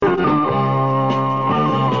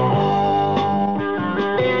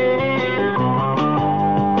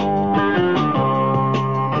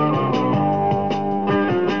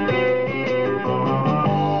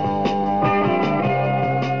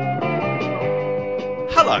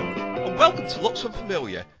Hello, and welcome to Looks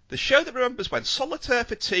Unfamiliar, the show that remembers when Solitaire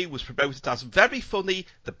for Two was promoted as very funny,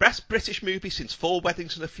 the best British movie since Four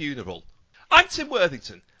Weddings and a Funeral. I'm Tim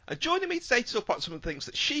Worthington, and joining me today to talk about some of the things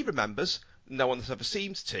that she remembers, no one has ever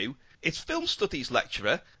seemed to, is film studies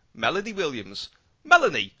lecturer Melanie Williams.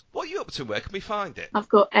 Melanie, what are you up to? Where can we find it? I've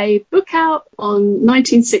got a book out on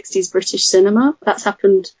 1960s British cinema. That's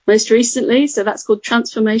happened most recently. So that's called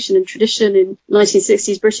Transformation and Tradition in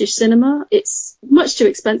 1960s British Cinema. It's much too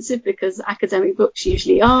expensive because academic books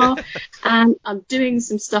usually are. And I'm doing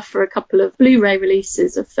some stuff for a couple of Blu-ray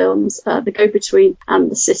releases of films, The Go-Between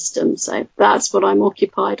and The System. So that's what I'm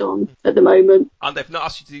occupied on at the moment. And they've not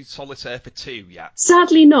asked you to do Solitaire for Two yet?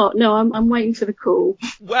 Sadly not. No, I'm waiting for the call.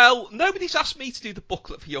 Well, nobody's asked me to do the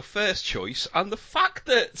booklet for your first choice, and the fact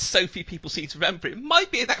that so few people seem to remember it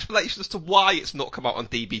might be an explanation as to why it's not come out on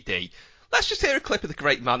DVD. Let's just hear a clip of the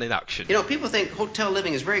great man in action. You know, people think hotel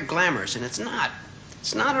living is very glamorous, and it's not.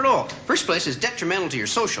 It's not at all. First place, it's detrimental to your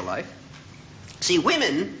social life. See,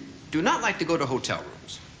 women do not like to go to hotel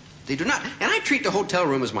rooms. They do not. And I treat the hotel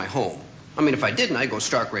room as my home. I mean, if I didn't, I'd go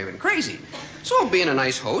stark raving crazy. So being a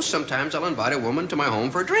nice host, sometimes I'll invite a woman to my home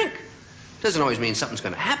for a drink. Doesn't always mean something's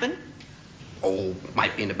going to happen. Oh,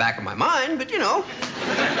 might be in the back of my mind, but you know.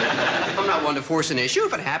 I'm not one to force an issue.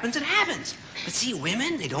 If it happens, it happens. But see,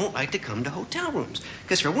 women, they don't like to come to hotel rooms.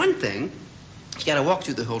 Because for one thing, you got to walk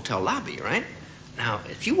through the hotel lobby, right? Now,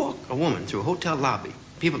 if you walk a woman through a hotel lobby,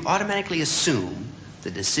 people automatically assume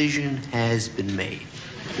the decision has been made.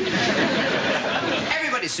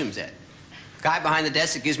 Everybody assumes that. Guy behind the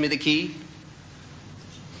desk that gives me the key.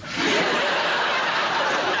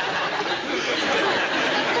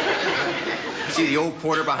 See the old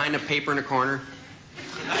porter behind the paper in the corner?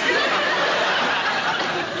 I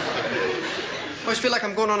always feel like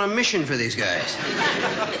I'm going on a mission for these guys.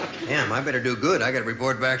 Damn, I better do good. I got to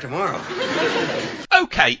report back tomorrow.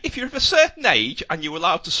 Okay, if you're of a certain age and you're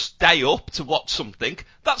allowed to stay up to watch something,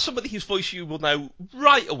 that's somebody whose voice you will know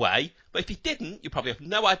right away. But if you didn't, you probably have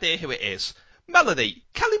no idea who it is. Melanie,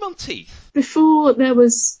 Kelly Monteith. Before there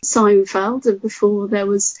was Seinfeld and before there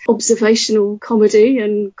was observational comedy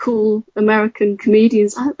and cool American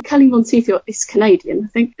comedians, Kelly Monteith is Canadian. I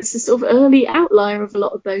think it's a sort of early outlier of a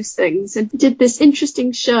lot of those things, and did this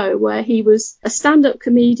interesting show where he was a stand-up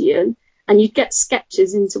comedian and you'd get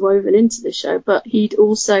sketches interwoven into the show, but he'd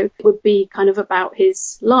also would be kind of about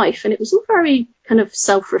his life, and it was all very kind of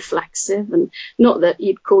self-reflexive, and not that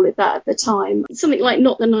you'd call it that at the time. Something like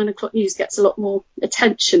Not the 9 O'Clock News gets a lot more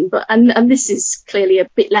attention, but and this is clearly a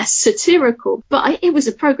bit less satirical, but it was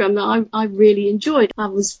a program that I really enjoyed. I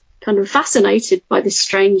was kind of fascinated by this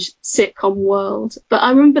strange sitcom world. But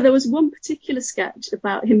I remember there was one particular sketch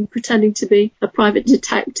about him pretending to be a private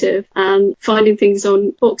detective and finding things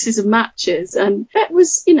on boxes of matches. And that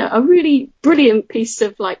was, you know, a really brilliant piece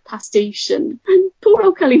of like pastiche. And poor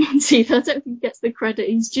old Kelly Monteith, I don't think he gets the credit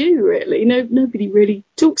he's due, really. Nobody really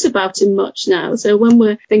talks about him much now. So when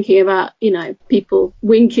we're thinking about, you know, people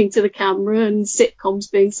winking to the camera and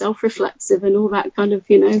sitcoms being self-reflexive and all that kind of,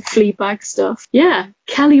 you know, Fleabag stuff. Yeah,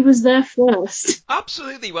 Kelly was there first.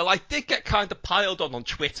 Absolutely. Well, I did get kind of piled on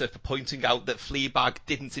Twitter for pointing out that Fleabag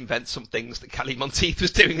didn't invent some things that Kelly Monteith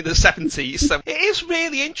was doing in the 70s. So it is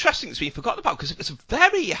really interesting it's been forgotten about because it was a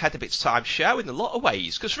very ahead of its time show in a lot of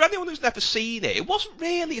ways. Because for anyone who's never seen it, it wasn't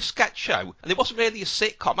really a sketch show and it wasn't really a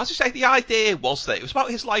sitcom. As you say, the idea was that it was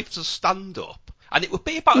about his life as a stand-up. And it would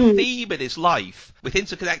be about a theme in his life with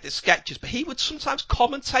interconnected sketches, but he would sometimes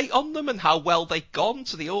commentate on them and how well they'd gone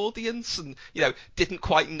to the audience and, you know, didn't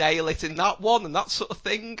quite nail it in that one and that sort of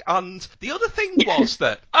thing. And the other thing was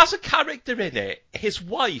that as a character in it, his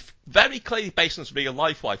wife, very clearly based on his real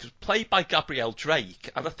life wife, was played by Gabrielle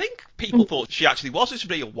Drake. And I think people thought she actually was his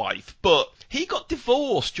real wife, but he got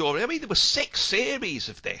divorced during, I mean, there were 6 series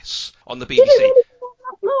of this on the BBC.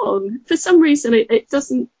 Long. For some reason, it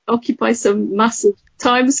doesn't occupy some massive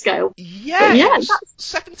timescale. Yeah, it was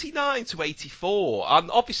 79 to 84,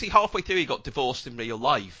 and obviously halfway through he got divorced in real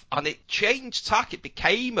life, and it changed tack. It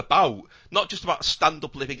became about, not just about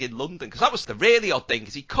stand-up living in London, because that was the really odd thing,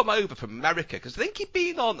 because he'd come over from America, because I think he'd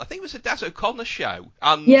been on, I think it was a Des O'Connor show,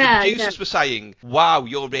 and the producers were saying, wow,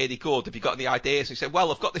 you're really good, have you got any ideas? And he said,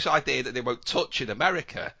 well, I've got this idea that they won't touch in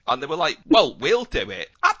America, and they were like, well, we'll do it.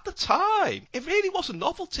 At the time, it really was a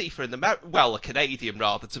novelty for a Canadian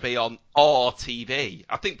rather, to be on RTV.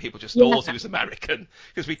 I think people just thought he was American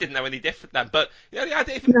because we didn't know any different then. But you know, the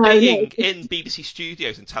idea of him being in BBC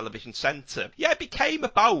Studios and Television Centre, it came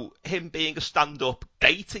about him being a stand-up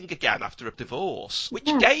dating again after a divorce, which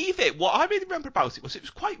gave it, what I really remember about it was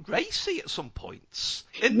quite racy at some points.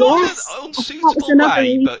 In not an unsuitable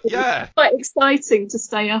way, but yeah. Quite exciting to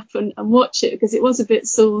stay up and watch it because it was a bit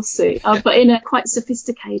saucy, but in a quite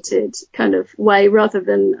sophisticated kind of way rather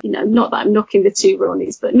than, not that I'm knocking the two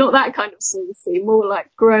Ronnies, but not that kind of saucy, more like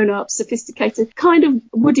grown-up, sophisticated, kind of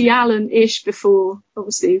Woody Allen-ish before,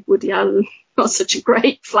 obviously, Woody Allen not such a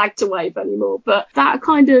great flag to wave anymore, but that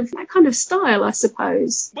kind of style, I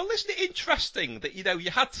suppose. Well, isn't it interesting that,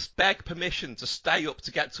 you had to beg permission to stay up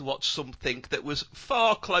to get to watch something that was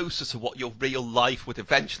far closer to what your real life would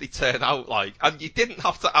eventually turn out like, and you didn't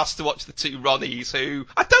have to ask to watch the two Ronnies, who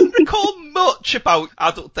I don't recall much about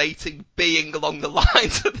adult dating being along the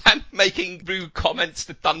lines of them making rude comments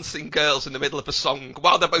to dancing girls in the middle of a song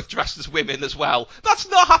while they're both dressed as women as well. That's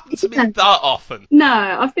not happened to me that often. No,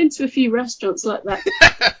 I've been to a few restaurants like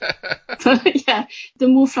that. But yeah, the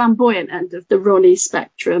more flamboyant end of the Ronnie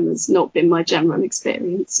spectrum has not been my general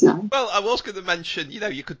experience, no. Well, I was going to mention,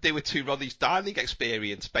 you could do a two Ronnies dining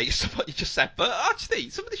experience based on what you just said, but actually,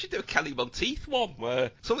 somebody should do a Kelly Monteith one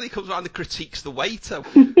where somebody comes around and critiques the waiter.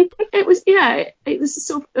 It was a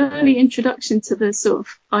sort of early introduction to the sort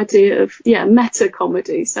of idea of, meta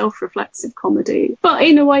comedy, self-reflexive comedy, but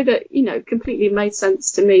in a way that, completely made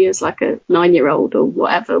sense to me as like a 9-year-old or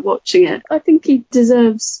whatever watching it. I think he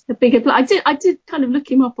deserves a bigger play. I did kind of look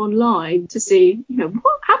him up online to see,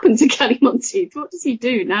 what happened to Kelly Monteith? What does he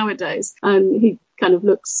do nowadays? And he kind of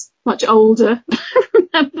looks much older,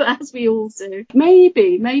 as we all do.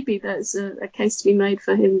 Maybe there's a case to be made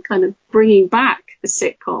for him kind of bringing back the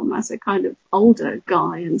sitcom as a kind of older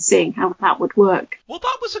guy and seeing how that would work. Well,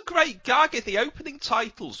 that was a great gag in the opening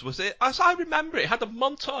titles, was it? As I remember, it had a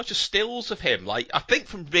montage of stills of him, like, I think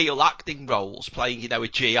from real acting roles, playing, a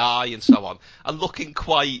GI and so on, and looking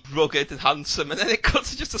quite rugged and handsome, and then it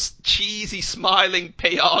cuts to just a cheesy, smiling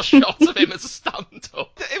PR shot of him as a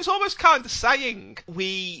stand-up. It was almost kind of saying,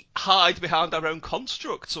 we hide behind our own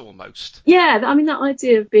constructs, almost. Yeah, I mean, that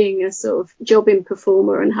idea of being a sort of jobbing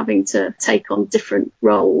performer and having to take on different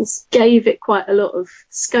roles gave it quite a lot of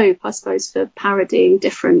scope, I suppose, for parodying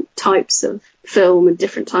different types of film and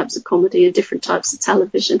different types of comedy and different types of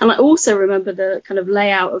television. And I also remember the kind of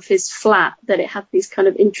layout of his flat, that it had these kind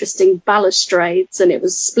of interesting balustrades and it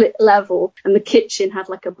was split level, and the kitchen had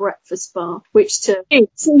like a breakfast bar, which to me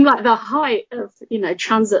seemed like the height of,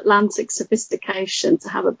 transatlantic sophistication, to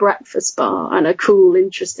have a breakfast bar and a cool,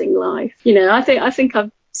 interesting life. I think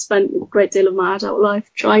I've spent a great deal of my adult life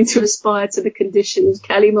trying to aspire to the conditions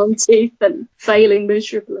Kelly Monteith and failing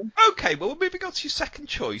miserably. Okay, well, we're moving on to your second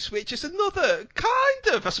choice, which is another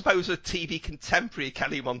kind of, I suppose, a TV contemporary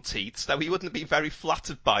Kelly Monteith, though he wouldn't be very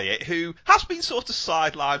flattered by it, who has been sort of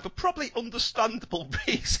sidelined for probably understandable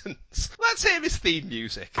reasons. Let's hear his theme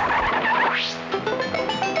music.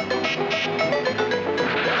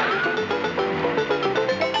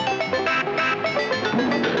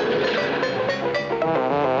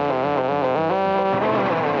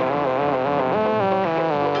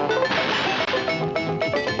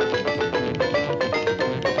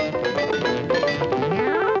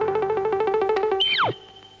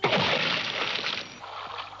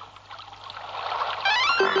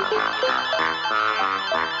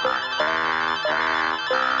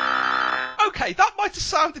 Okay, that might have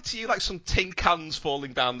sounded to you like some tin cans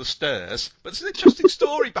falling down the stairs, but there's an interesting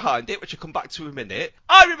story behind it, which I'll come back to in a minute.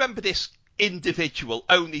 I remember this individual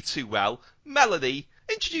only too well. Melanie,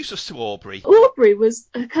 introduce us to Aubrey. Aubrey was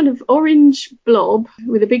a kind of orange blob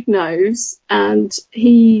with a big nose, and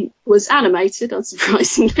he was animated,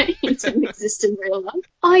 unsurprisingly. He didn't exist in real life.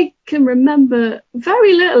 I can remember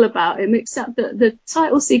very little about him, except that the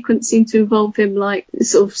title sequence seemed to involve him like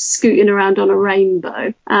sort of scooting around on a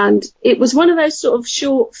rainbow. And it was one of those sort of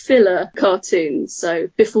short filler cartoons, so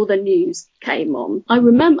before the news came on. I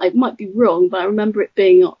remember, it might be wrong, but I remember it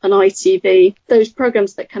being on ITV. Those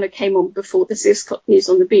programmes that kind of came on before the 6 o'clock news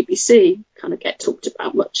on the BBC kind of get talked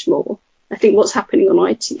about much more. I think what's happening on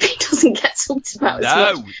ITV doesn't get talked about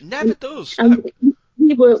as much. No, never does. No.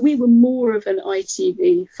 We were more of an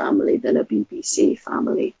ITV family than a BBC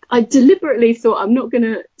family. I deliberately thought I'm not going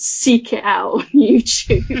to seek it out on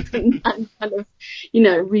YouTube and kind of,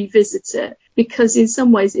 revisit it, because in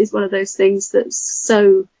some ways it's one of those things that's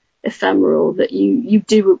so ephemeral that you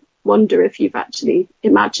do wonder if you've actually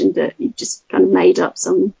imagined it. You've just kind of made up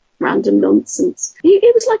some random nonsense.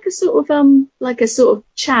 It was like a sort of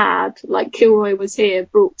Chad, like Kilroy Was Here,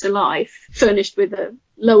 brought to life, furnished with a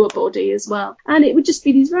lower body as well. And it would just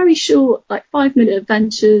be these very short, like 5-minute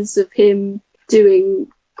adventures of him doing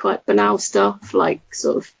quite banal stuff, like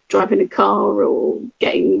sort of driving a car or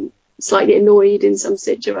getting slightly annoyed in some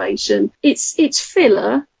situation. It's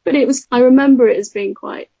filler, but I remember it as being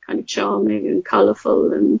quite kind of charming and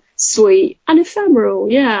colourful and sweet and ephemeral.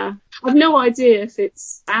 Yeah, I've no idea if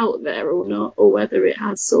it's out there or not, or whether it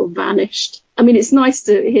has sort of vanished. I mean, it's nice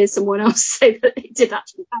to hear someone else say that it did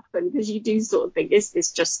actually happen, because you do sort of think, is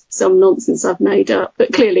this just some nonsense I've made up?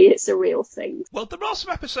 But clearly it's a real thing. Well, there are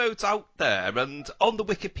some episodes out there, and on the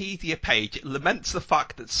Wikipedia page it laments the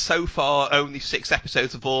fact that so far only 6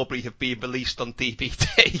 episodes of Aubrey have been released on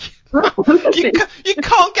DVD. You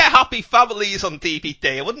can't get Happy Families on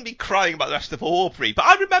DVD. I wouldn't be crying about the rest of Aubrey, but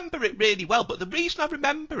I remember it really well. But the reason I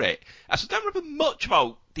remember it is I don't remember much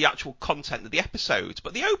about the actual content of the episodes,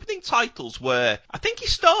 but the opening titles were, I think he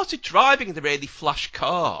started driving in a really flash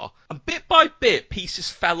car, and bit by bit pieces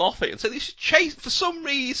fell off it, and so this is for some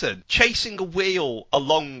reason chasing a wheel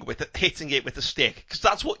along with it, hitting it with a stick, because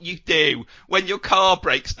that's what you do when your car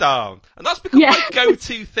breaks down, and that's become my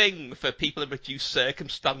go-to thing for people in reduced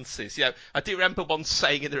circumstances. You know, I do remember once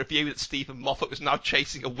saying in the review that Stephen Moffat was now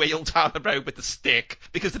chasing a wheel down the road with a stick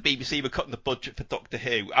because the BBC were cutting the budget for Doctor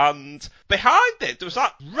Who, and behind it there was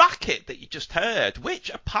that racket that you just heard,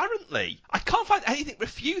 which apparently, I can't find anything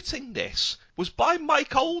refuting this, was by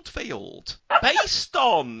Mike Oldfield, based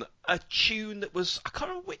on a tune that was, I can't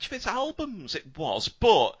remember which of his albums it was,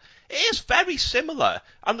 but it is very similar,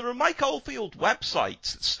 and there are Mike Oldfield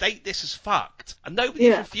websites that state this as fact, and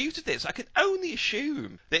nobody's refuted this. I can only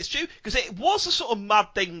assume that it's true, because it was a sort of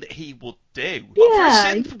mad thing that he would do. But for a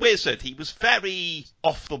synth wizard, he was very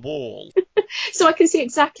off the wall. So I can see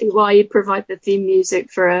exactly why you'd provide the theme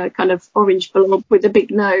music for a kind of orange blob with a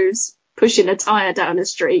big nose pushing a tyre down a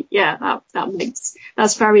street. Yeah,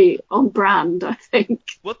 that's very on brand, I think.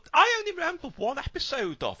 Well, I only remember one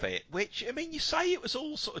episode of it, which, I mean, you say it was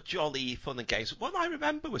all sort of jolly fun and games. One I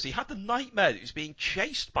remember was he had the nightmare that he was being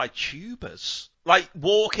chased by tubers. Like,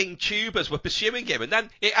 walking tubers were pursuing him, and then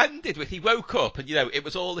it ended with he woke up and, you know, it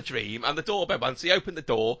was all a dream, and the doorbell went, so he opened the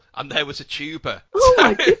door, and there was a tuber. Oh,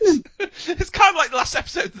 my goodness. It's kind of like the last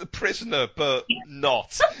episode of The Prisoner, but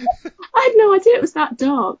not. I had no idea it was that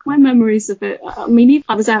dark. My memories of it, I mean, either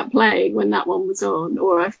I was out playing when that one was on,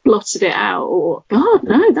 or I've blotted it out, or, God,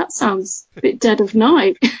 no, that sounds a bit dead of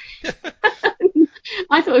night.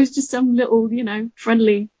 I thought it was just some little, you know,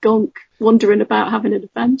 friendly gonk wandering about having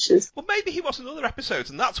adventures. Well, maybe he was in other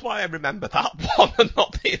episodes, and that's why I remember that one and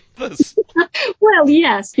not the others. Well,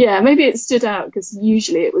 yes. Yeah, maybe it stood out because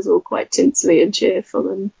usually it was all quite tinsely and cheerful,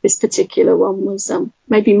 and this particular one was,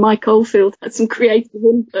 maybe Mike Oldfield had some creative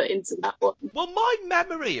input into that one. Well, my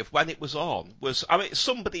memory of when it was on was, I mean,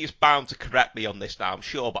 somebody is bound to correct me on this now, I'm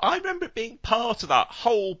sure, but I remember it being part of that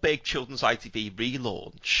whole big children's ITV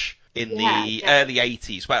relaunch in the early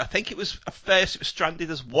 80s, where I think it was, at first it was stranded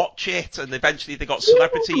as Watch It, and eventually they got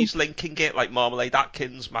celebrities linking it, like Marmalade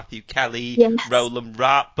Atkins, Matthew Kelly, Roland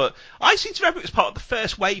Rapp, but I seem to remember it was part of the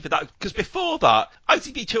first wave of that, because before that,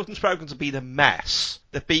 ITV children's programmes had been a mess.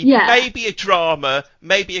 There'd been maybe a drama,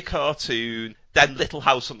 maybe a cartoon, then Little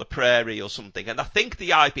House on the Prairie or something, and I think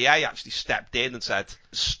the IBA actually stepped in and said,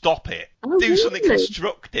 stop it, do something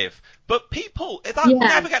constructive. But people, that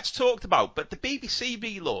never gets talked about, but the BBC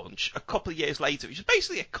relaunch a couple of years later, which is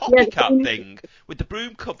basically a copycat thing with the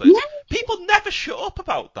broom covers, people never shut up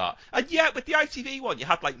about that. And yet with the ITV one, you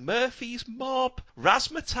had like Murphy's Mob,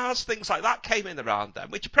 Razzmatazz, things like that came in around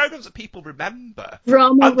them, which are programmes that people remember.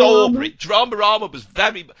 Dramarama was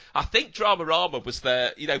very, I think Dramarama was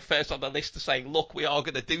the, you know, first on the list of saying, look, we are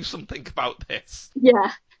going to do something about this.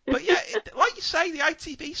 Yeah. But yeah, like you say, the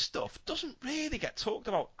ITV stuff doesn't really get talked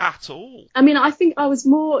about at all. I mean, I think I was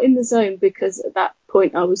more in the zone because at that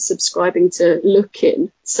point I was subscribing to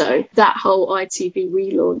Lookin'. So that whole ITV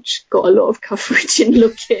relaunch got a lot of coverage in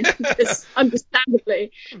Lookin'. Because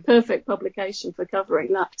understandably, perfect publication for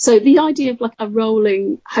covering that. So the idea of like a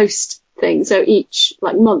rolling host thing, so each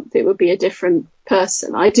like month it would be a different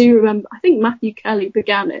person. I do remember, I think Matthew Kelly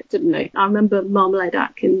began it, didn't he? I remember Marmalade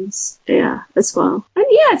Atkins, as well. And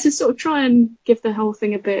to sort of try and give the whole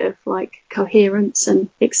thing a bit of like coherence and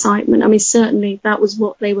excitement. I mean, certainly that was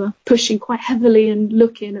what they were pushing quite heavily and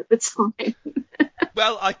Looking at the time.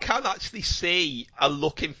 Well, I can actually see a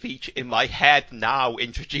Looking feature in my head now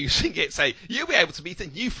introducing it, say, you'll be able to meet a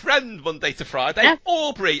new friend Monday to Friday,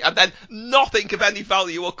 Aubrey, and then nothing of any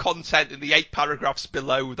value or content in the 8 paragraphs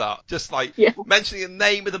below that. Just like mentioning the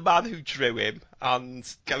name of the man who drew him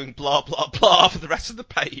and going blah, blah, blah for the rest of the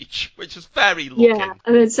page, which is very Looking. Yeah,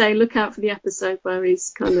 and then say, look out for the episode where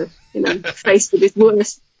he's kind of, faced with his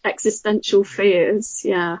worst existential fears.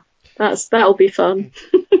 Yeah. That'll be fun.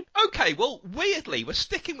 Okay, well, weirdly, we're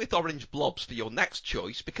sticking with orange blobs for your next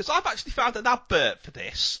choice because I've actually found an advert for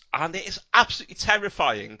this and it is absolutely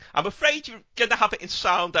terrifying. I'm afraid you're going to have it in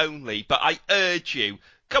sound only, but I urge you,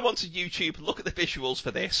 go onto YouTube, look at the visuals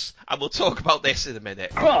for this, and we'll talk about this in a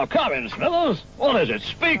minute. Well, come in, Smithers. What is it?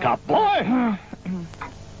 Speak up, boy.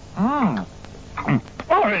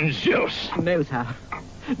 Orange juice. No, sir.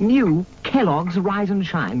 New Kellogg's Rise and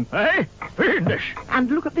Shine. Eh? Fiendish.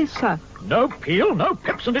 And look at this, sir. No peel, no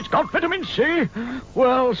pips, and it's got vitamin C.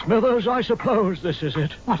 Well, Smithers, I suppose this is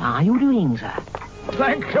it. What are you doing, sir?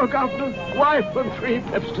 Thank you, Governor. Wife and 3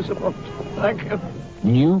 pips to support. Thank you.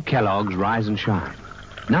 New Kellogg's Rise and Shine.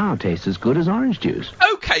 Now tastes as good as orange juice.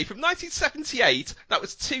 Okay, from 1978, that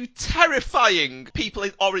was 2 terrifying people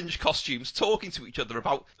in orange costumes talking to each other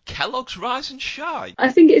about Kellogg's Rise and Shine.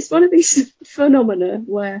 I think it's one of these phenomena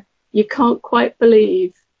where you can't quite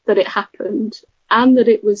believe that it happened and that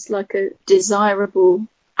it was like a desirable,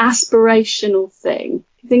 aspirational thing.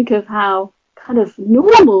 Think of how kind of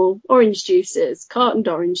normal orange juice is, cartoned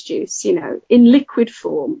orange juice, in liquid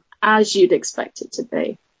form, as you'd expect it to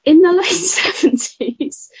be. In the late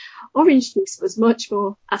 70s, orange juice was much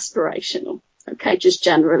more aspirational. Okay, just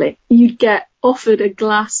generally. You'd get offered a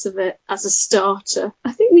glass of it as a starter.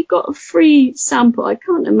 I think we got a free sample. I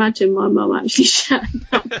can't imagine my mum actually shelling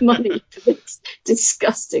out money for this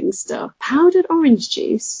disgusting stuff. Powdered orange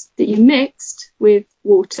juice that you mixed with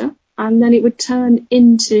water, and then it would turn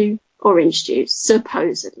into orange juice,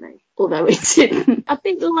 supposedly. Although it didn't. A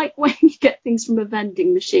bit like when you get things from a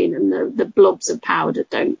vending machine and the blobs of powder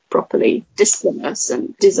don't properly disperse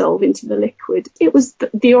and dissolve into the liquid. It was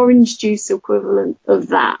the orange juice equivalent of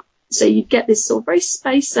that. So you'd get this sort of very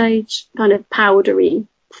space age kind of powdery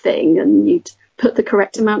thing, and you'd put the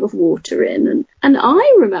correct amount of water in. And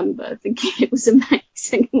I remember thinking it was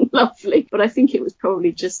amazing and lovely, but I think it was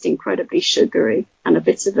probably just incredibly sugary and a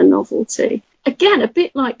bit of a novelty. Again, a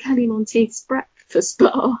bit like Kelly Monteith's breakfast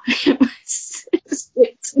bar.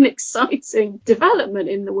 It's an exciting development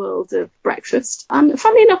in the world of breakfast. And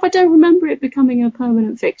funnily enough, I don't remember it becoming a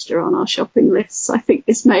permanent fixture on our shopping lists. I think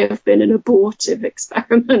this may have been an abortive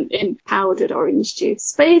experiment in powdered orange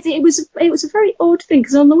juice. But it was a very odd thing,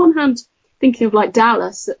 because on the one hand, thinking of like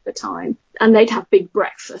Dallas at the time, and they'd have big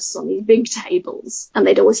breakfasts on these big tables, and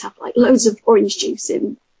they'd always have like loads of orange juice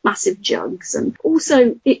in massive jugs, and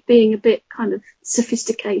also it being a bit kind of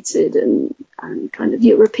sophisticated and kind of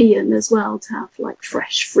European as well, to have like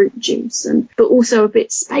fresh fruit juice, but also a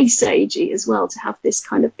bit space agey as well, to have this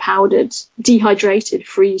kind of powdered, dehydrated,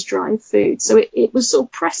 freeze-dried food. So it was sort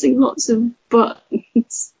of pressing lots of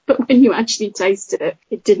buttons. But when you actually tasted it,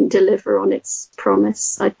 it didn't deliver on its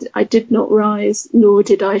promise. I did not rise, nor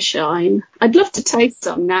did I shine. I'd love to taste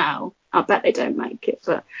some now. I bet they don't make it,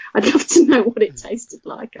 but I'd love to know what it tasted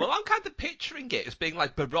like. Well, I'm kind of picturing it as being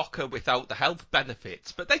like Barocca without the health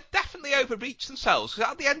benefits, but they definitely overreached themselves,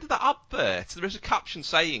 because at the end of that advert, there is a caption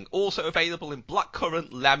saying, also available in blackcurrant,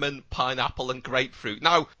 lemon, pineapple and grapefruit.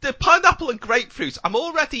 Now, the pineapple and grapefruit, I'm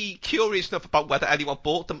already curious enough about whether anyone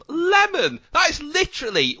bought them. Lemon! That is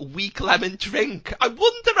literally weak lemon drink. I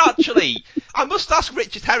wonder, actually, I must ask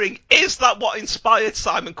Richard Herring, is that what inspired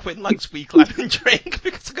Simon Quinlan's weak lemon drink?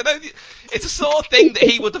 Because I can only... It's a sort of thing that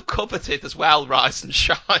he would have coveted as well, Rise and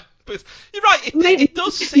Shine. But you're right, it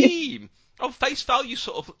does seem, on face value,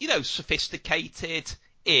 sort of,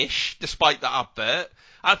 sophisticated-ish, despite that advert.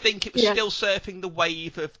 I think it was still surfing the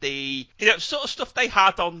wave of the, sort of stuff they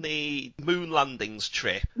had on the moon landings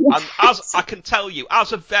trip. And as I can tell you,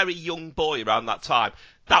 as a very young boy around that time,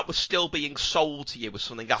 that was still being sold to you as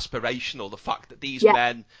something aspirational. The fact that these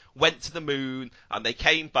men went to the moon and they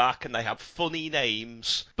came back and they had funny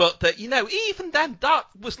names. But that, even then, that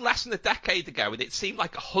was less than a decade ago, and it seemed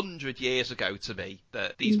like 100 years ago to me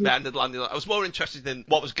that these men had landed. I was more interested in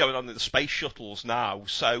what was going on in the space shuttles now.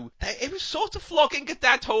 So it was sort of flogging a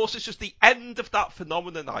dead horse. It's just the end of that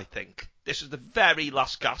phenomenon, I think. This is the very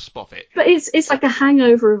last gasp of it. But it's like a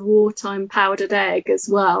hangover of wartime powdered egg as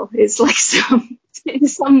well. It's like some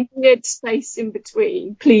weird space in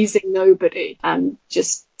between, pleasing nobody and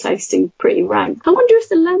just tasting pretty rank. I wonder if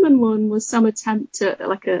the lemon one was some attempt at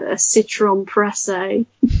like a citron pressé.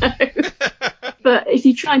 But if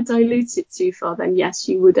you try and dilute it too far, then yes,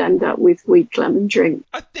 you would end up with weak lemon drink.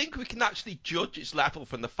 I think we can actually judge its level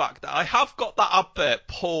from the fact that I have got that advert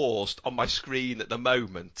paused on my screen at the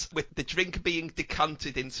moment, with the drink being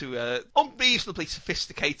decanted into a unreasonably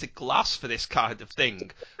sophisticated glass for this kind of thing.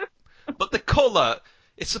 But the colour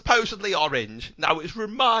is supposedly orange. Now it's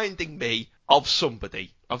reminding me of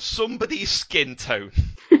somebody's skin tone.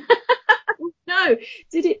 No,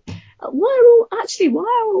 did it? why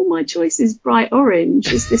are all my choices bright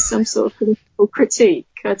orange? Is this some sort of political critique?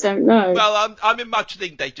 I don't know. Well, I'm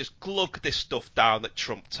imagining they just glugged this stuff down at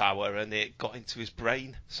Trump Tower and it got into his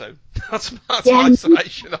brain. So that's my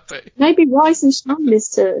summation of it. Maybe Rise and Shine is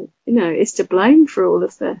to blame for all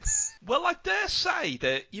of this. Well, I dare say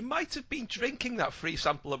that you might have been drinking that free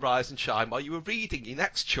sample of Rise and Shine while you were reading your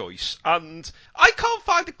next choice, and I can't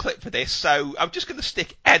find a clip for this, so I'm just going to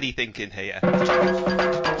stick anything in here.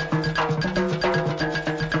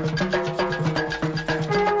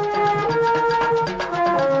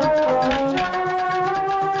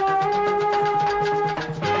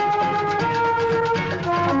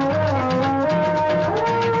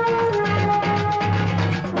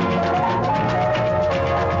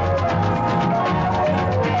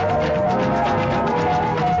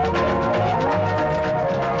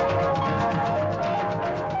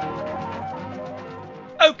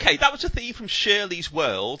 Okay, that was a theme from Shirley's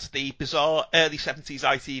World, the bizarre early 70s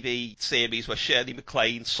ITV series where Shirley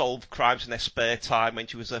MacLaine solved crimes in their spare time when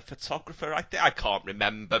she was a photographer. I can't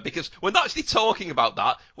remember, because we're not actually talking about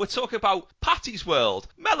that. We're talking about Patty's World.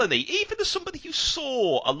 Melanie, even as somebody who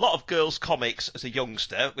saw a lot of girls' comics as a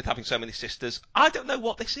youngster, with having so many sisters, I don't know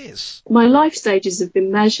what this is. My life stages have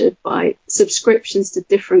been measured by subscriptions to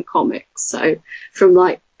different comics. So from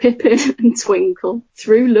like Pippin and Twinkle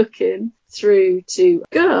through Lookin', through to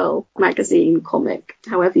Girl magazine comic,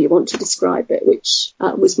 however you want to describe it, which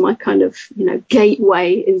was my kind of,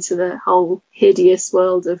 gateway into the whole hideous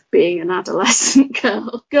world of being an adolescent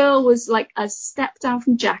girl. Girl was like a step down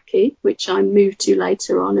from Jackie, which I moved to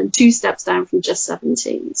later on, and 2 steps down from Just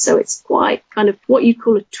 17. So it's quite kind of what you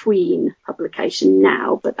call a tween publication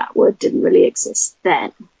now, but that word didn't really exist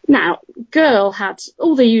then. Now, Girl had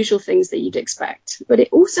all the usual things that you'd expect, but it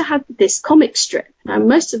also had this comic strip. Now,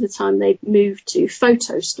 most of the time they've moved to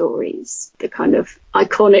photo stories, the kind of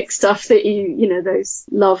iconic stuff that those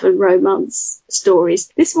love and romance stories.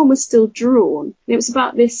 This one was still drawn. It was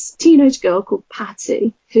about this teenage girl called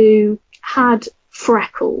Patty who had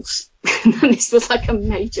freckles. And this was like a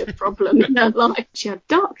major problem in her life. She had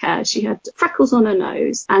dark hair, she had freckles on her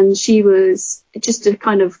nose, and she was just a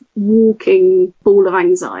kind of walking ball of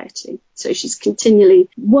anxiety. So she's continually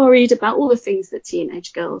worried about all the things that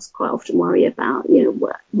teenage girls quite often worry about.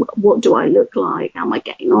 What do I look like? Am I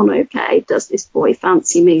getting on okay? Does this boy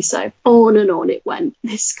fancy me? So on and on it went,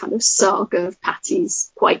 this kind of saga of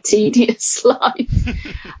Patty's quite tedious life.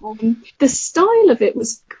 The style of it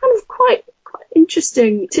was kind of quite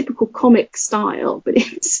interesting, typical comic style, but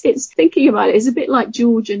it's thinking about it, it's a bit like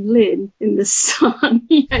George and Lynn in The Sun,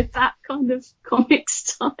 that kind of comic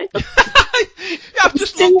style. I've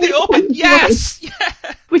just looked it up, and yes,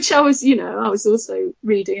 yeah. Which I was also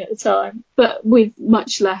reading at the time, but with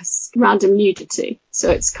much less random nudity. So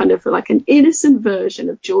it's kind of like an innocent version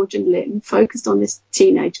of George and Lynn, focused on this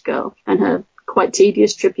teenage girl and her quite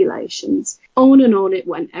tedious tribulations. On and on it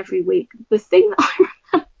went every week. The thing that I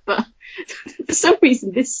remember, for some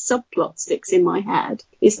reason this subplot sticks in my head,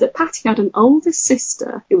 is that Patty had an older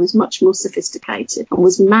sister who was much more sophisticated and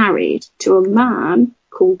was married to a man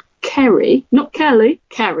called Kerry, not Kelly,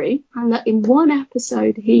 Kerry, and that in one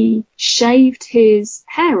episode he shaved his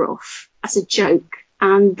hair off as a joke,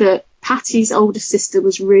 and that Patty's older sister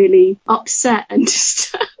was really upset and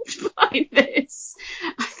disturbed by this.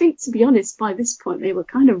 I think, to be honest, by this point they were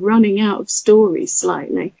kind of running out of stories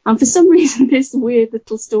slightly. And for some reason, this weird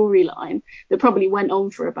little storyline that probably went on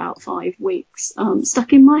for about 5 weeks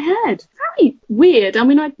stuck in my head. Very weird. I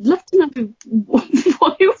mean, I'd love to know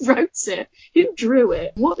who wrote it, who drew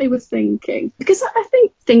it, what they were thinking. Because I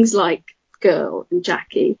think things like Girl and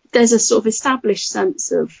Jackie, there's a sort of established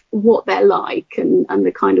sense of what they're like and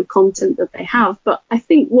the kind of content that they have. But I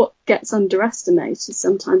think what gets underestimated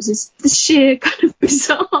sometimes is the sheer kind of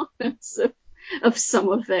bizarreness of some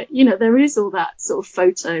of it. There is all that sort of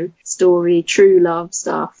photo story, true love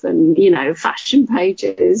stuff, and, fashion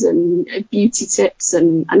pages and beauty tips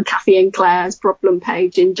and Kathy and Claire's problem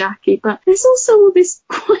page in Jackie. But there's also all this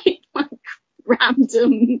quite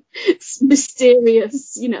random,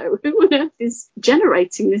 mysterious, who on earth is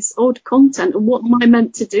generating this odd content, and what am I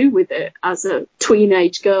meant to do with it as a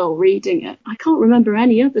tweenage girl reading it? I can't remember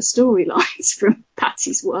any other storylines from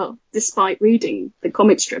Patty's World, despite reading the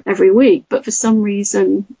comic strip every week. But for some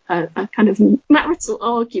reason, a kind of marital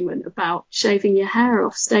argument about shaving your hair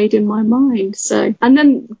off stayed in my mind. So, and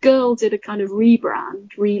then Girl did a kind of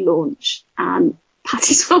relaunch, and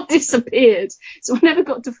Patty's World disappeared, so I never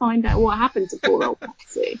got to find out what happened to poor old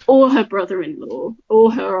Patty, or her brother-in-law,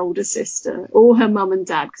 or her older sister, or her mum and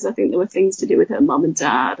dad, because I think there were things to do with her mum and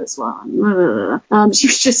dad as well. She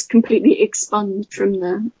was just completely expunged from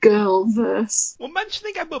the girl verse. Well,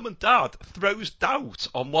 mentioning her mum and dad throws doubt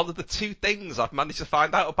on one of the two things I've managed to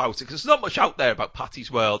find out about it, because there's not much out there about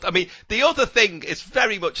Patty's World. I mean, the other thing is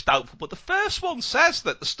very much doubtful, but the first one says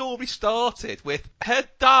that the story started with her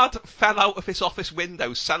dad fell out of his office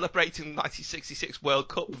window celebrating the 1966 World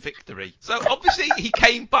Cup victory. So obviously he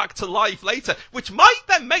came back to life later, which might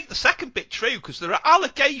then make the second bit true, because there are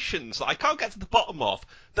allegations that I can't get to the bottom of,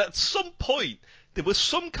 that at some point there was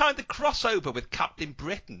some kind of crossover with Captain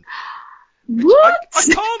Britain. What?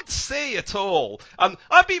 I can't see at all.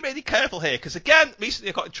 I'd be really careful here, because again,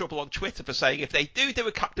 recently I got in trouble on Twitter for saying if they do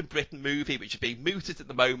a Captain Britain movie, which is being mooted at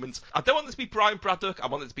the moment, I don't want it to be Brian Braddock, I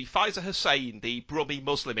want it to be Faiza Hussein, the Brummy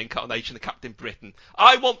Muslim incarnation of Captain Britain.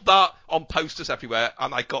 I want that on posters everywhere,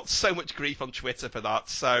 and I got so much grief on Twitter for that,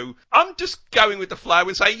 so I'm just going with the flow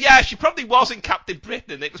and saying, yeah, she probably was in Captain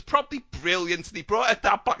Britain, and it was probably brilliant, and he brought her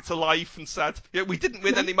dad back to life and said, yeah, we didn't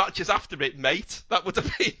win any matches after it, mate. That would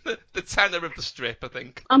have been the tenor of the strip, I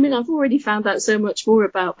think. I mean, I've already found out so much more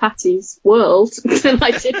about Patty's World than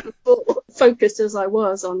I did before, focused as I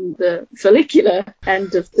was on the follicular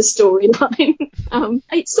end of the storyline.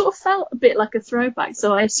 It sort of felt a bit like a throwback,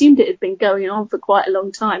 so I assumed it had been going on for quite a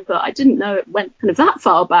long time, but I didn't know it went kind of that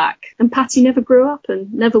far back. And Patty never grew up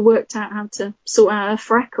and never worked out how to sort out her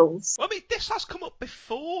freckles. Well, I mean, this has come up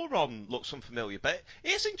before on Looks Unfamiliar, but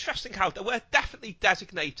it is interesting how there were definitely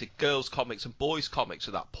designated girls' comics and boys' comics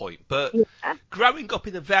at that point, but growing up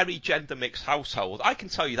in a very gender-mixed household, I can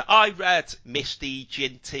tell you that I read Misty,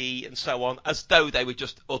 Ginty, and so on as though they were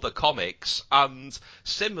just other comics, and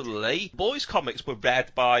similarly, boys' comics were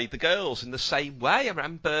read by the girls in the same way. I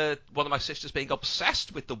remember one of my sisters being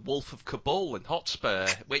obsessed with The Wolf of Kabul and Hotspur,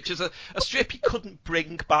 which is a strip you couldn't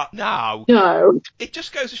bring back now. No. It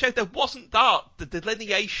just goes to show there wasn't the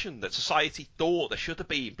delineation that society thought there should have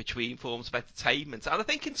been between forms of entertainment, and I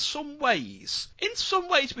think in some ways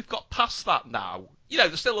we've got past that now. You know,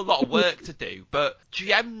 there's still a lot of work to do, but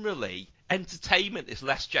generally, entertainment is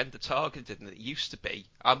less gender targeted than it used to be.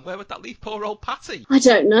 And where would that leave poor old Patty? I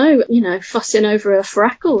don't know, fussing over her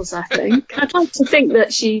freckles, I think. I'd like to think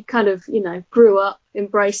that she kind of, grew up,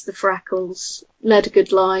 embraced the freckles, led a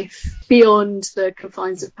good life beyond the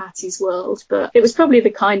confines of Patty's World. But it was probably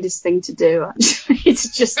the kindest thing to do, actually,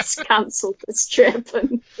 to just cancel the strip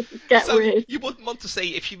and get rid. You wouldn't want to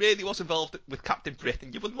see, if she really was involved with Captain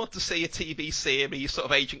Britain, you wouldn't want to see a TV series, sort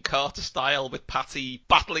of Agent Carter style, with Patty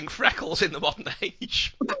battling freckles in the modern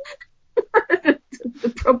age. The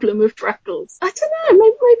problem of freckles. I don't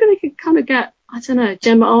know, maybe they could kind of get,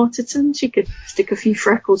 Gemma Arterton. She could stick a few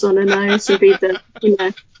freckles on her nose and be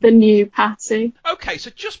the new Patty. Okay, so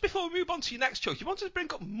just before we move on to your next choice, you wanted to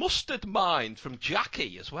bring up Mustard Mind from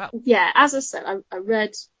Jackie as well. Yeah, as I said, I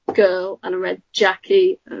read Girl and I read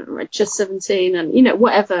Jackie and I read Just 17 and,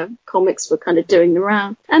 whatever comics were kind of doing the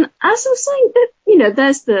round. And as I was saying,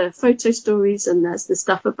 there's the photo stories and there's the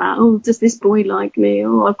stuff about, oh, does this boy like me?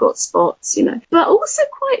 Oh, I've got spots, But also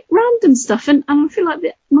quite random stuff. And I feel like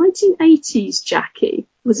the 1980s Jackie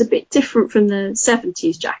was a bit different from the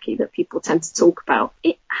 70s Jackie that people tend to talk about.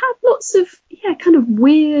 It had lots of, kind of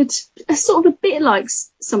weird, sort of a bit like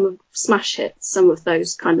some of Smash Hits, some of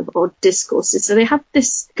those kind of odd discourses. So they had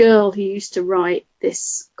this girl who used to write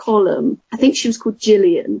this column. I think she was called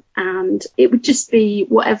Gillian, and it would just be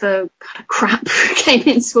whatever kind of crap came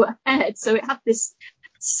into her head. So it had this,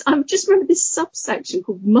 I just remember this subsection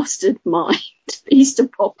called Mustard Mind that used to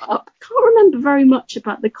pop up. Can't remember very much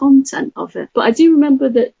about the content of it, but I do remember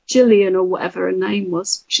that Gillian, or whatever her name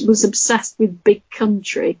was, she was obsessed with Big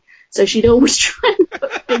Country. So she'd always try and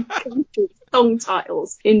put Big Country song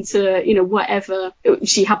titles into, whatever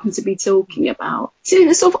she happened to be talking about.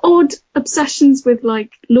 So sort of odd obsessions with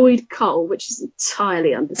like Lloyd Cole, which is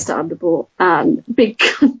entirely understandable, and Big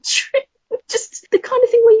Country. Just the kind of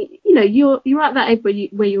thing where you're at that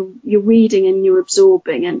age where you're reading and you're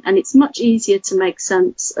absorbing, and it's much easier to make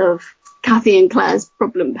sense of Kathy and Claire's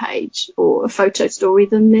problem page or a photo story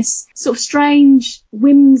than this sort of strange,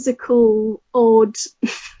 whimsical, odd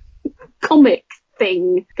comic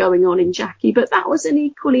thing going on in Jackie. But that was an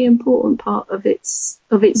equally important part of its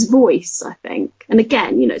voice, I think. And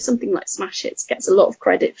again, something like Smash Hits gets a lot of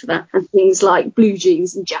credit for that, and things like Blue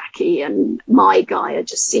Jeans and Jackie and My Guy are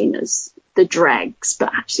just seen as the dregs.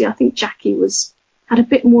 But actually, I think Jackie had a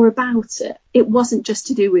bit more about it. It wasn't just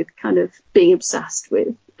to do with kind of being obsessed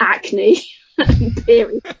with acne and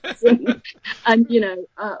periods and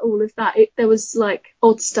all of that. There was like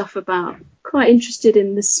odd stuff about, quite interested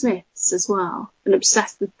in the Smiths as well, and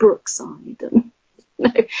obsessed with Brookside, and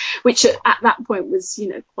which at that point was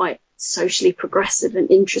quite socially progressive and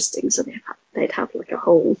interesting. So they'd have like a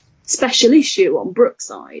whole special issue on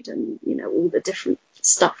Brookside and all the different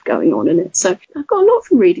stuff going on in it. So I got a lot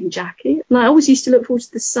from reading Jackie, and I always used to look forward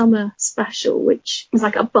to the summer special, which was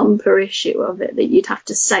like a bumper issue of it that you'd have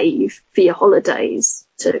to save for your holidays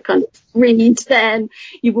to kind of read. Then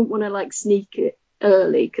you wouldn't want to like sneak it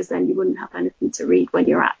early, because then you wouldn't have anything to read when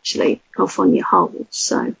you're actually off on your hole.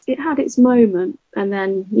 So it had its moment, and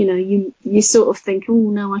then you sort of think,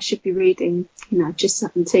 oh no, I should be reading Just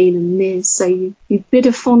 17 and Ms. So you bid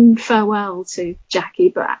a fond farewell to Jackie,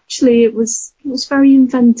 but actually it was very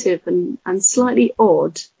inventive and slightly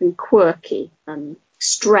odd and quirky and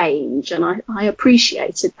strange, and I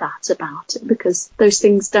appreciated that about it, because those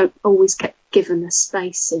things don't always get given a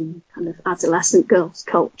space in kind of adolescent girls'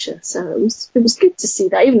 culture. So it was good to see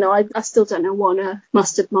that, even though I still don't know what on earth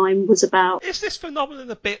Mustard Mine was about. Is this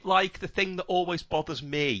phenomenon a bit like the thing that always bothers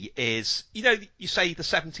me is, you say the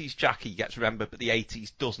 70s Jackie gets remembered but the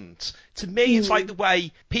 80s doesn't. To me, it's like the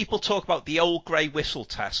way people talk about the old grey whistle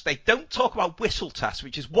test. They don't talk about Whistle Test,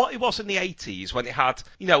 which is what it was in the 80s, when it had,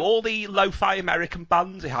 all the lo-fi American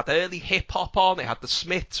bands, it had early hip-hop on, it had the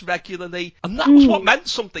Smiths regularly, and that was what meant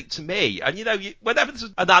something to me. And whenever there's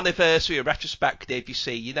an anniversary or retrospective, you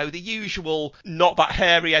see, the usual not that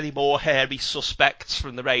hairy anymore, hairy suspects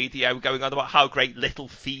from the radio going on about how great Little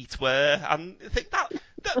Feet were, and I think that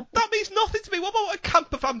means nothing to me. What about a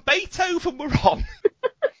Camper Van Beethoven were on?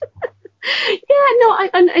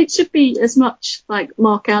 And it should be as much like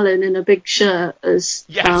Mark Allen in a big shirt as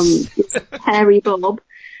Hairy Bob.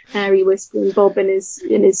 Hairy whispering Bob in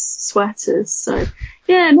his sweaters. So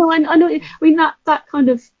I know. I mean that kind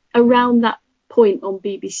of, around that point on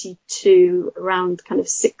BBC Two, around kind of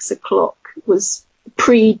 6 o'clock, was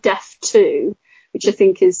pre-Death 2, which I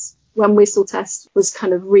think is when Whistle Test was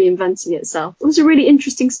kind of reinventing itself. It was a really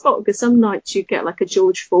interesting spot, because some nights you'd get like a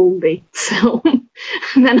George Formby film,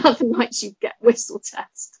 and then other nights you'd get Whistle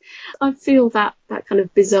Test. I feel that kind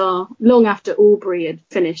of bizarre, long after Aubrey had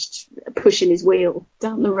finished pushing his wheel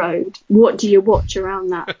down the road, what do you watch around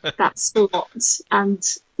that slot? And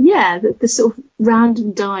the sort of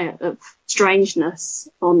random diet of strangeness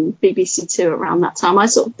on BBC Two around that time. I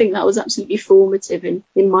sort of think that was absolutely formative in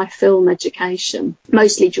my film education.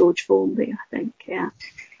 Mostly George Formby, I think,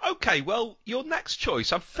 Okay, well, your next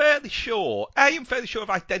choice, I'm fairly sure I've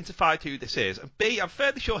identified who this is, and B, I'm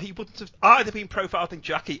fairly sure he wouldn't have either been profiled in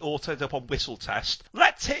Jackie or turned up on Whistle Test.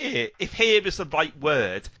 Let's hear, if here is the right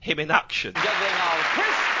word, him in action. Juggling out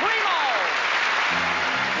Chris Primo!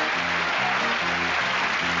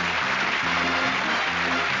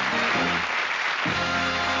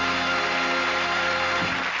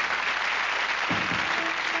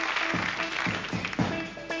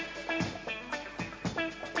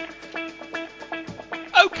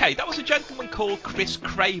 Okay, that was a gentleman called Chris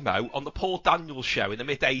Cramo on the Paul Daniels show in the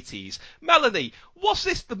mid-80s. Melanie, was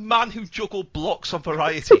this the man who juggled blocks on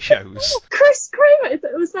variety shows? Chris Cramo,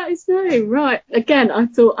 was that his name? Right. Again, I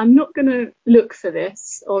thought, I'm not going to look for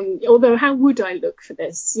this although how would I look for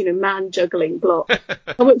this? Man juggling block.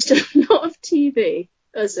 I watched a lot of TV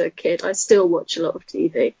as a kid. I still watch a lot of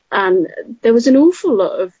TV. And there was an awful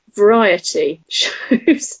lot of variety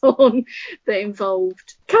shows on that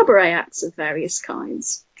involved cabaret acts of various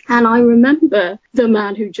kinds. And I remember the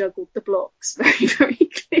man who juggled the blocks very, very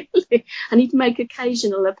clearly. And he'd make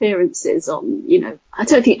occasional appearances on, I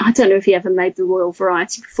don't know if he ever made the Royal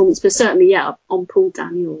Variety Performance, but certainly, on Paul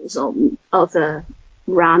Daniels, on other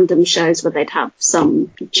random shows where they'd have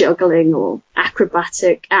some juggling or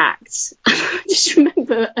acrobatic acts. I just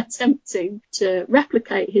remember attempting to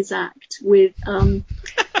replicate his act with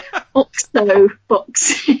OXO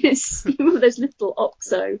boxes. You remember those little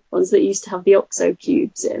OXO ones that used to have the OXO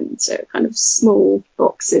cubes in, so kind of small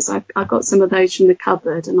boxes. I got some of those from the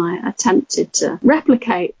cupboard, and I attempted to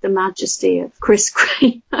replicate the majesty of Chris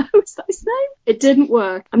Cramo. Was that his name? It didn't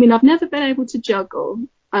work. I mean, I've never been able to juggle.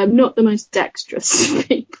 I'm not the most dexterous of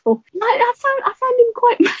people. I found him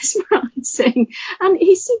quite mesmerising, and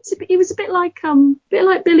he was a bit like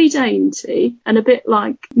Billy Dainty, and a bit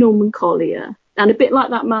like Norman Collier, and a bit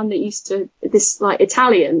like that man this like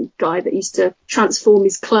Italian guy that used to transform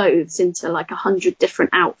his clothes into like 100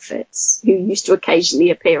 different outfits, who used to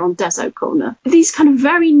occasionally appear on Des O'Connor. These kind of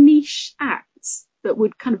very niche acts that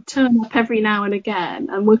would kind of turn up every now and again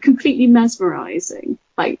and were completely mesmerising,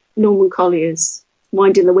 like Norman Collier's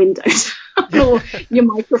Winding the Windows. or your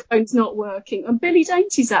microphone's not working. And Billy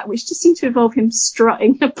Dainty's act, which just seemed to involve him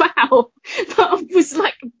strutting about, that was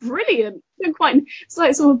like brilliant. It's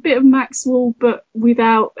like sort of a bit of Maxwell, but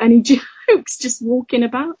without any jokes, just walking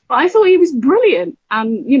about. But I thought he was brilliant.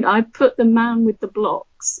 And, you know, I put the man with the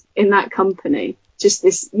blocks in that company. Just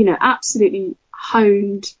this, you know, absolutely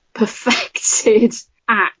honed, perfected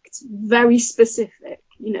act, very specific.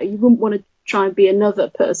 You know, you wouldn't want to try and be another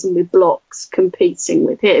person with blocks competing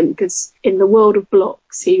with him, because in the world of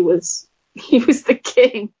blocks, he was the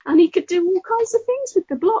king, and he could do all kinds of things with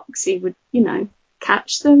the blocks. He would, you know,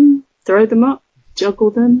 catch them, throw them up,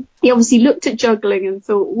 juggle them. He obviously looked at juggling and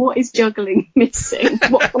thought, what is juggling missing?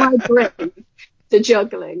 What can I bring to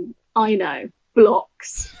juggling? I know,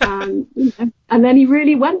 blocks. And, you know, and then he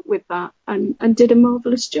really went with that and did a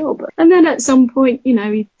marvellous job. And then at some point, you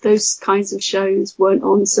know, those kinds of shows weren't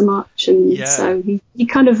on so much, and so he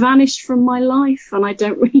kind of vanished from my life, and I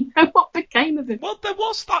don't really know what became of him. Well, there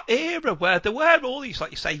was that era where there were all these,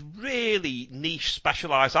 like you say, really niche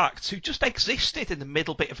specialised acts who just existed in the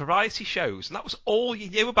middle bit of variety shows, and that was all you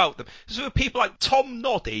knew about them. So there were people like Tom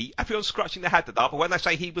Noddy, everyone's scratching their head at that, but when they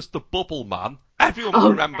say he was the bubble man, everyone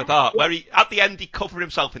will remember that, where he, at the end, he covered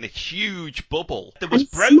himself in a huge bubble. There was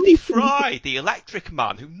Brody Fry, the electric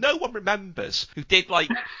man, who no one remembers, who did like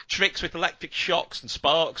tricks with electric shocks and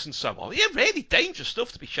sparks and so on. Yeah, really dangerous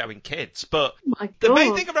stuff to be showing kids. But the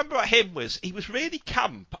main thing I remember about him was he was really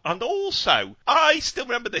camp, and also I still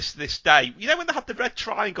remember this to this day. You know when they had the red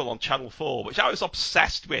triangle on Channel 4, which I was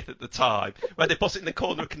obsessed with at the time, where they put it in the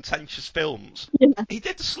corner of contentious films. Yeah. He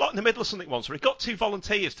did the slot in the middle of something once where he got two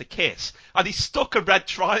volunteers to kiss, and he stuck a red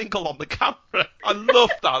triangle on the camera. I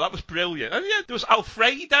loved that. That was brilliant. And yeah, there was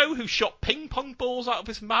Alfredo, who shot ping pong balls out of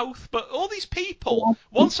his mouth. But all these people,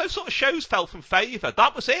 once those sort of shows fell from favour,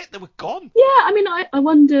 that was it. They were gone. Yeah, I mean, I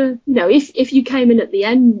wonder, you know, if you came in at the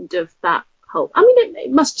end of that whole, I mean,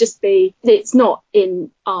 it must just be, it's not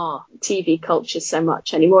in our TV culture so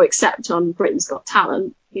much anymore, except on Britain's Got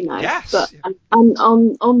Talent. You know, but and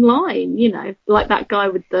on online, you know, like that guy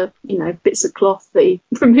with the, you know, bits of cloth that he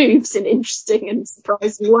removes in interesting and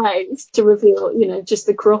surprising ways to reveal, you know, just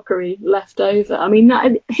the crockery left over. I mean,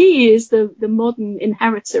 he is the modern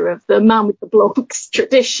inheritor of the man with the blocks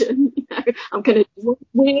tradition. You know, I'm going to do a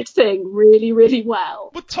weird thing really, really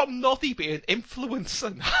well. Would Tom Noddy be an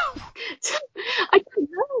influencer now? I don't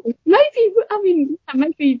know. Maybe, I mean,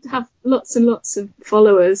 maybe have lots and lots of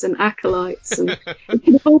followers and acolytes, and it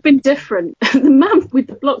could have all been different. The man with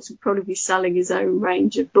the blocks would probably be selling his own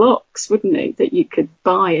range of blocks, wouldn't he, that you could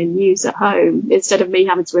buy and use at home, instead of me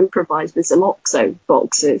having to improvise with some OXO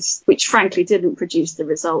boxes, which frankly didn't produce the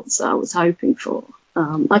results I was hoping for.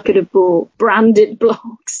 I could have bought branded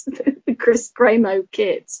blocks, the Chris Cramo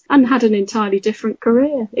kits, and had an entirely different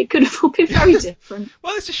career. It could have all been very different.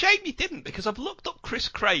 Well, it's a shame you didn't, because I've looked up Chris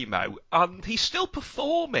Cramo, and he's still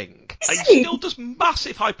performing. And he still does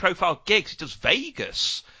massive high-profile gigs. He does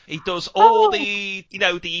Vegas. He does all the, you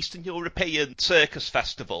know, the Eastern European circus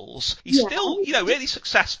festivals. He's still, you know, really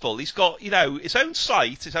successful. He's got, you know, his own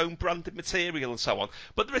site, his own branded material and so on.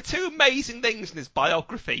 But there are two amazing things in his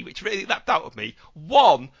biography which really leapt out of me.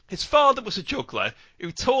 One, his father was a juggler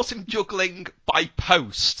who taught him juggling by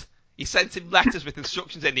post. He sent him letters with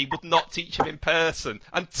instructions in. He would not teach him in person.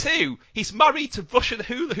 And two, he's married to Russian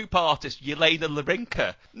hula hoop artist Yelena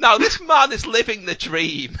Larinka. Now, this man is living the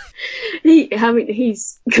dream.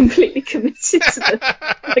 He's completely committed to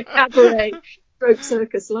the cabaret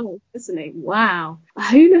circus life, isn't he? Wow. A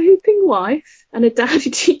hula hooping wife and a dad who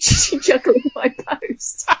teaches you juggling by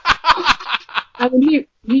post. I mean,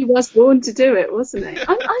 he was born to do it, wasn't he?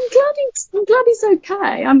 I'm glad he's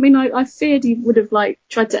okay. I mean, I feared he would have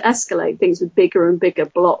tried to escalate things with bigger and bigger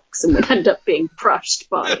blocks and would end up being crushed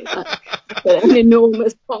by an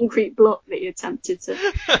enormous concrete block that he attempted to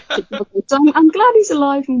juggle. So I'm glad he's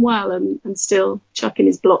alive and well and still chucking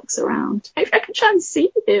his blocks around. Maybe I can try and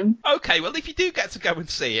see him. Okay, well, if you do get to go and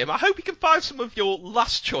see him, I hope you can find some of your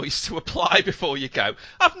last choice to apply before you go.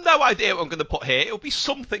 I've no idea what I'm going to put here. It'll be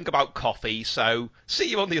something about coffee, so see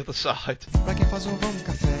you on the other side. Pra quem faz bom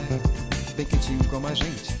café, bem quentinho como a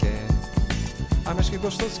gente quer. Ah, mas que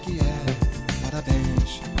gostoso que é.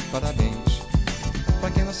 Parabéns, parabéns.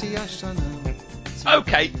 Pra quem não se acha não.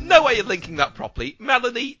 Okay, no way of linking that properly.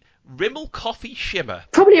 Melanie, Rimmel Coffee Shimmer.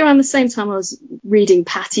 Probably around the same time I was reading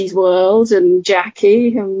Patty's World and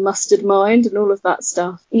Jackie and Mustard Mind and all of that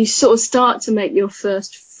stuff. You sort of start to make your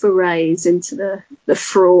first forays into the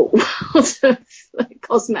fraught world of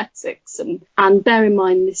cosmetics, and bear in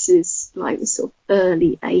mind this is like the sort of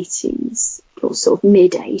early 80s or sort of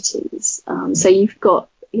mid 80s, so you've got,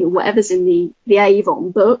 you know, whatever's in the Avon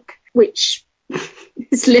book, which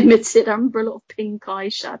this limited umbrella of pink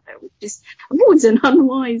eyeshadow, which is always an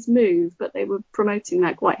unwise move, but they were promoting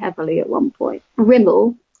that quite heavily at one point.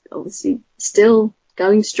 Rimmel, obviously still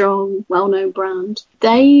going strong, well-known brand.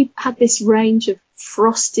 They had this range of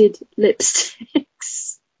frosted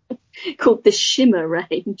lipsticks called the Shimmer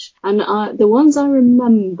range. And the ones I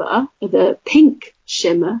remember are the pink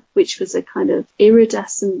Shimmer, which was a kind of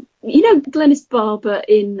iridescent, you know, Glynis Barber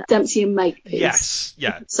in Dempsey and Makepeace. Yes,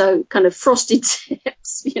 yeah. So kind of frosted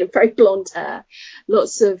tips, you know, very blonde hair,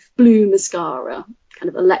 lots of blue mascara, kind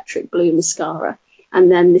of electric blue mascara, and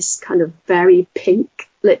then this kind of very pink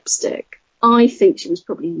lipstick. I think she was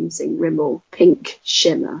probably using Rimmel Pink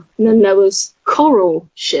Shimmer. And then there was Coral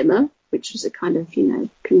Shimmer, which was a kind of, you know,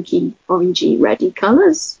 pinky, orangey, reddy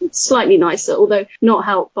colours. Slightly nicer, although not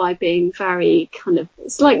helped by being very kind of,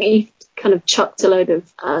 slightly kind of chucked a load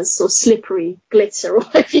of sort of slippery glitter all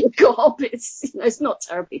over your gob. It's, you know, it's not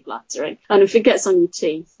terribly flattering. And if it gets on your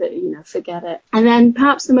teeth, you know, forget it. And then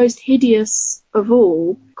perhaps the most hideous of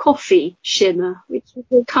all, Coffee Shimmer, which is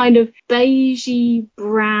a kind of beigey,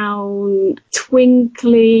 brown,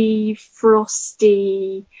 twinkly,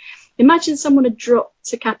 frosty. Imagine someone had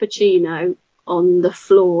dropped a cappuccino on the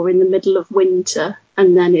floor in the middle of winter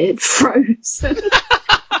and then it had frozen.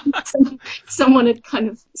 Someone had kind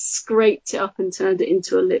of scraped it up and turned it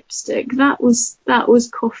into a lipstick. That was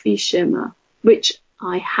Coffee Shimmer, which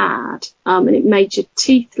I had, and it made your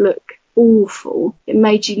teeth look awful. It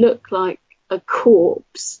made you look like a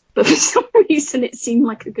corpse, but for some reason it seemed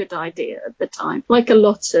like a good idea at the time. Like a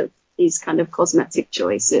lot of these kind of cosmetic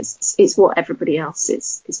choices, it's what everybody else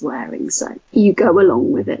is wearing, so you go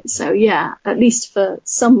along with it. So yeah, at least for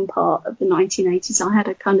some part of the 1980s, I had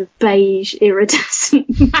a kind of beige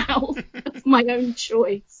iridescent mouth of my own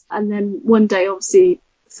choice. And then one day, obviously,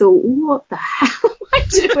 thought, what the hell am I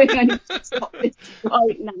doing? I need to stop this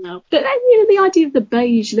right now. But then, you know, the idea of the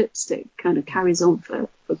beige lipstick kind of carries on for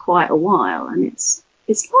quite a while, and it's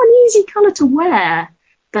not an easy colour to wear.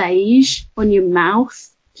 Beige on your mouth.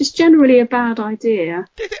 Just generally a bad idea.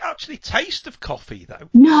 Did it actually taste of coffee, though?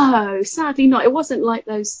 No, sadly not. It wasn't like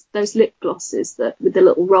those lip glosses that with the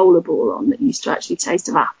little rollerball on that used to actually taste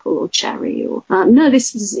of apple or cherry. Or no,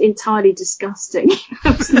 this was entirely disgusting.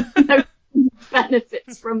 There was no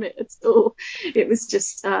benefits from it at all. It was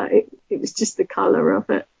just it was just the colour of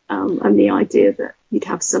it, and the idea that you'd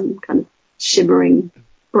have some kind of shimmering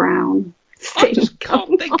brown. I just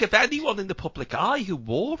can't think of anyone in the public eye who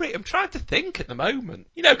wore it. I'm trying to think at the moment.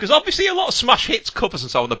 You know, because obviously a lot of smash hits covers and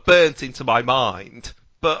so on are burnt into my mind.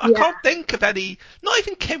 But I can't think of any, not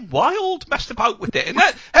even Kim Wilde messed about with it. And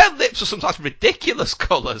her lips are sometimes ridiculous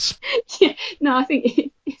colours. Yeah, no, I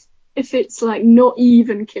think if it's like not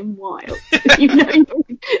even Kim Wilde, you know, you're in,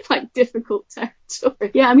 like difficult territory.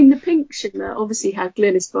 Yeah, I mean, the pink Shimmer obviously had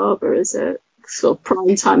Glynis Barber as a sort of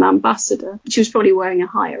prime-time ambassador. She was probably wearing a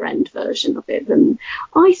higher-end version of it. And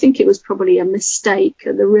I think it was probably a mistake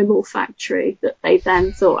at the Rimmel factory that they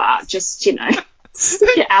then thought, just, you know,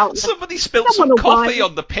 stick it out. Somebody spilled some coffee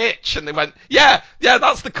on the pitch and they went, yeah,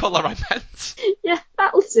 that's the colour I meant. Yeah,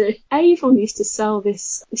 that'll do. Avon used to sell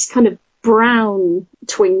this kind of brown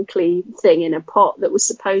twinkly thing in a pot that was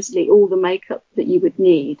supposedly all the makeup that you would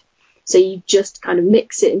need. So you just kind of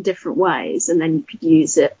mix it in different ways and then you could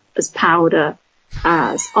use it as powder,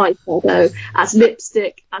 as eyeshadow, as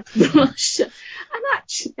lipstick, as blush. And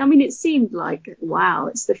actually, I mean, it seemed like, wow,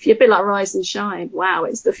 it's a bit like Rise and Shine. Wow,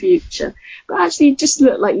 it's the future. But actually, it just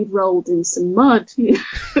looked like you'd rolled in some mud. You know?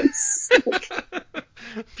 I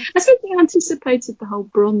think they anticipated the whole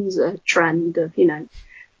bronzer trend of, you know,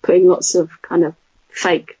 putting lots of kind of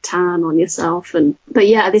fake tan on yourself. But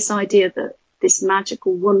yeah, this idea that this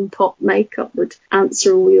magical one-pot makeup would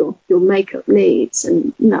answer all your makeup needs.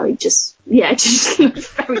 And no, it just looked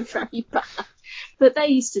very, very bad. But they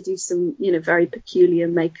used to do some, you know, very peculiar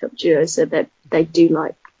makeup duos. So they do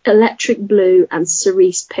like electric blue and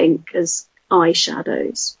cerise pink as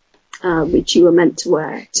eyeshadows, which you were meant to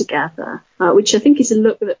wear together, which I think is a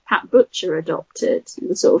look that Pat Butcher adopted. It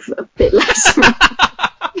was sort of a bit less.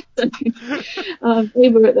 They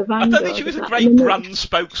were at the Vanguard. I don't think she was a great brand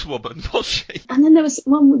spokeswoman, was she? And then there was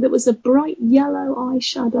one that was a bright yellow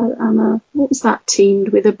eyeshadow and what was that teamed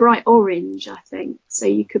with? A bright orange, I think. So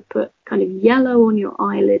you could put kind of yellow on your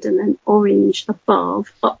eyelid and then orange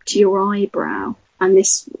above up to your eyebrow. And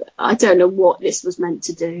this, I don't know what this was meant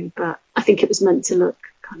to do, but I think it was meant to look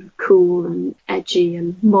kind of cool and edgy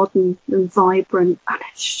and modern and vibrant. And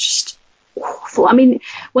it's just awful. awful. I mean,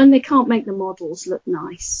 when they can't make the models look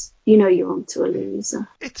nice, you know you're onto a loser.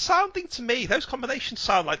 It's sounding to me, those combinations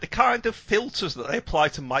sound like the kind of filters that they apply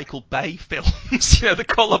to Michael Bay films, the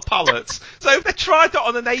colour palettes. So if they tried that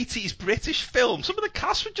on an 80s British film, some of the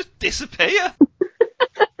cast would just disappear.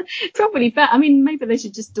 Probably better. I mean, maybe they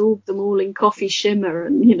should just daub them all in coffee shimmer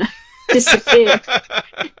and, disappear.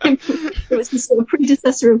 It was the sort of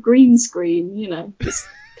predecessor of green screen, just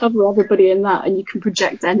cover everybody in that and you can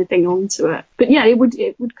project anything onto it. But yeah, it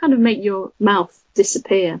would kind of make your mouth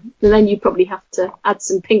disappear. And then you probably have to add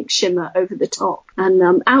some pink shimmer over the top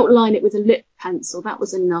and outline it with a lip pencil. That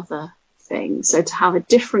was another thing. So to have a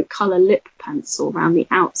different colour lip pencil around the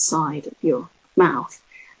outside of your mouth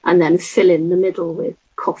and then fill in the middle with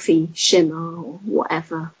coffee shimmer or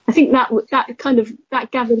whatever. I think that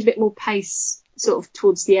gathered a bit more pace sort of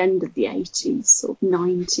towards the end of the 80s, sort of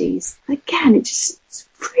 90s. Again, it's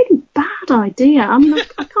a really bad idea. I mean,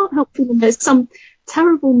 I can't help feeling there's some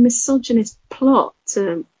terrible misogynist plot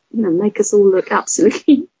to make us all look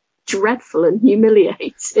absolutely dreadful and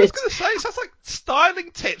humiliated. I was going to say, it sounds like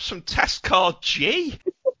styling tips from Test Card G.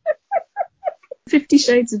 50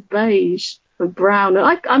 Shades of Beige. Brown.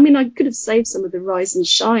 I mean, I could have saved some of the Rise and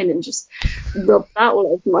Shine and just rubbed that all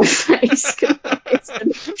over my face instead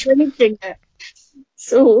of drinking it.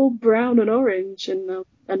 So all brown and orange and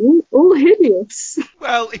all hideous.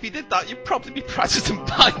 Well, if you did that, you'd probably be president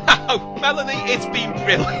by now. Melanie, it's been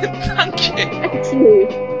brilliant. Thank you. Thank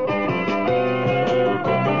you.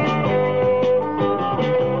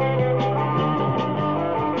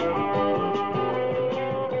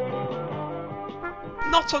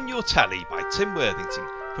 Not on Your Telly by Tim Worthington.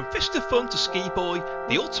 From Fish to Fun to Ski Boy,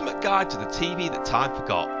 the ultimate guide to the TV that time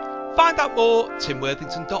forgot. Find out more at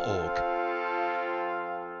timworthington.org.